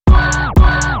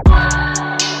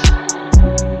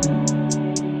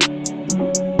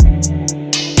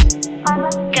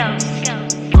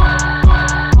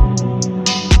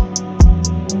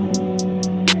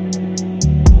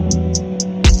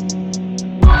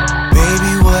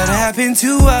happened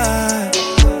to us?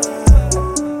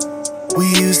 We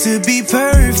used to be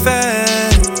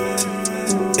perfect.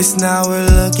 It's now we're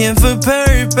looking for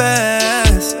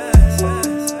purpose.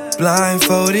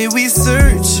 Blindfolded, we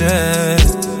searching.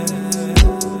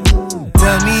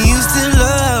 Tell me you still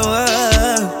love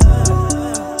us,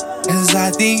 'cause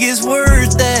I think it's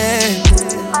worth it.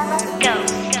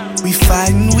 We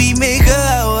fighting, we make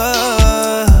up.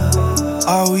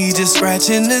 Are we just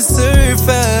scratching the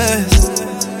surface?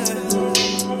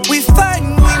 We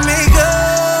fighting, we make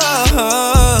up.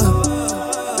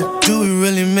 But do we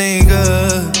really make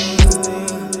up?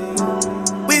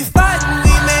 We fighting,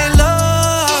 we make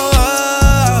love.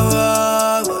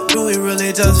 But do we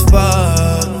really just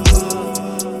fuck?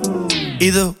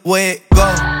 Either way it go,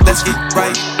 let's get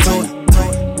right to it.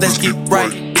 Let's get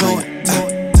right to it.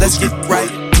 Let's get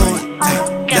right to it.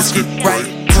 Let's get right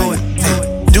to it.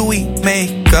 Do we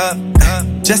make up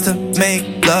just to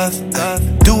make love?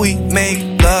 Do we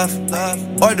make love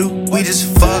or do we just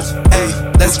fuck? Hey,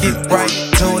 let's get right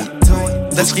to it.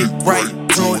 Let's get right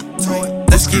to it.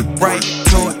 Let's get right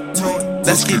to it.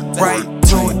 Let's get right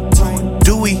to it.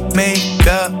 Do we make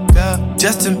up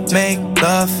just to make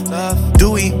love?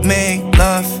 Do we make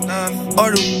love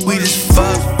or do we just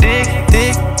fuck?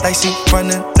 Dick, like she from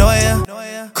the Noya.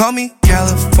 Call me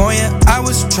California, I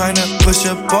was tryna push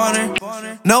up on her.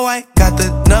 No, I got the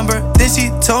number, then she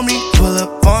told me pull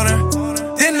up on her.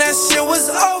 Then that shit was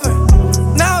over,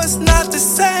 now it's not the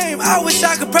same. I wish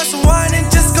I could press rewind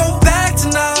and just go back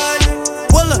tonight.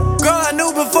 Well, look, girl, I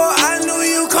knew before I knew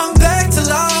you come back to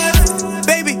life.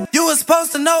 Baby, you were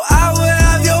supposed to know I would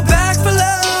have your back for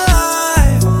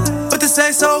life. But this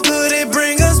ain't so good, it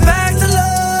bring us back to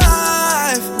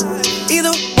life.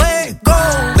 Either way it go,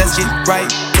 let's get right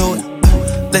to it.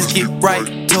 Let's get right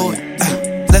to it.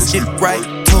 Let's get right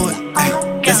to it.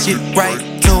 Let's get right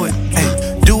to it.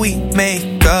 Do we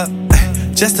make up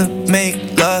just to make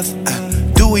love?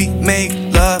 Do we make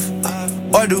love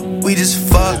or do we just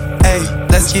fuck? Hey,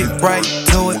 let's get right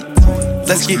to it.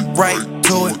 Let's get right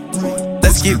to it.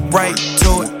 Let's get right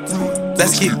to it.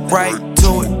 Let's get right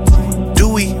to it. Do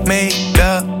we make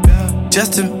up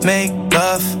just to make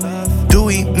love? Do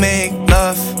we make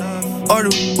love or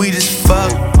do we just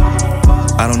fuck?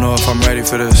 I don't know if I'm ready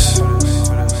for this.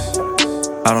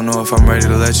 I don't know if I'm ready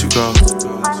to let you go.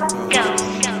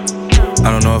 I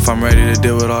don't know if I'm ready to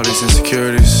deal with all these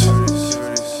insecurities.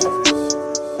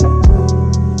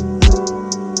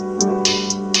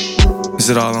 Is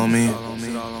it all on me?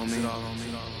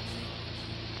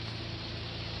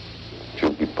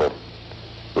 Few people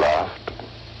laughed.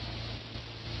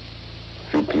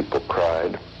 Few people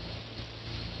cried.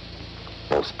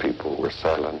 Most people were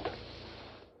silent.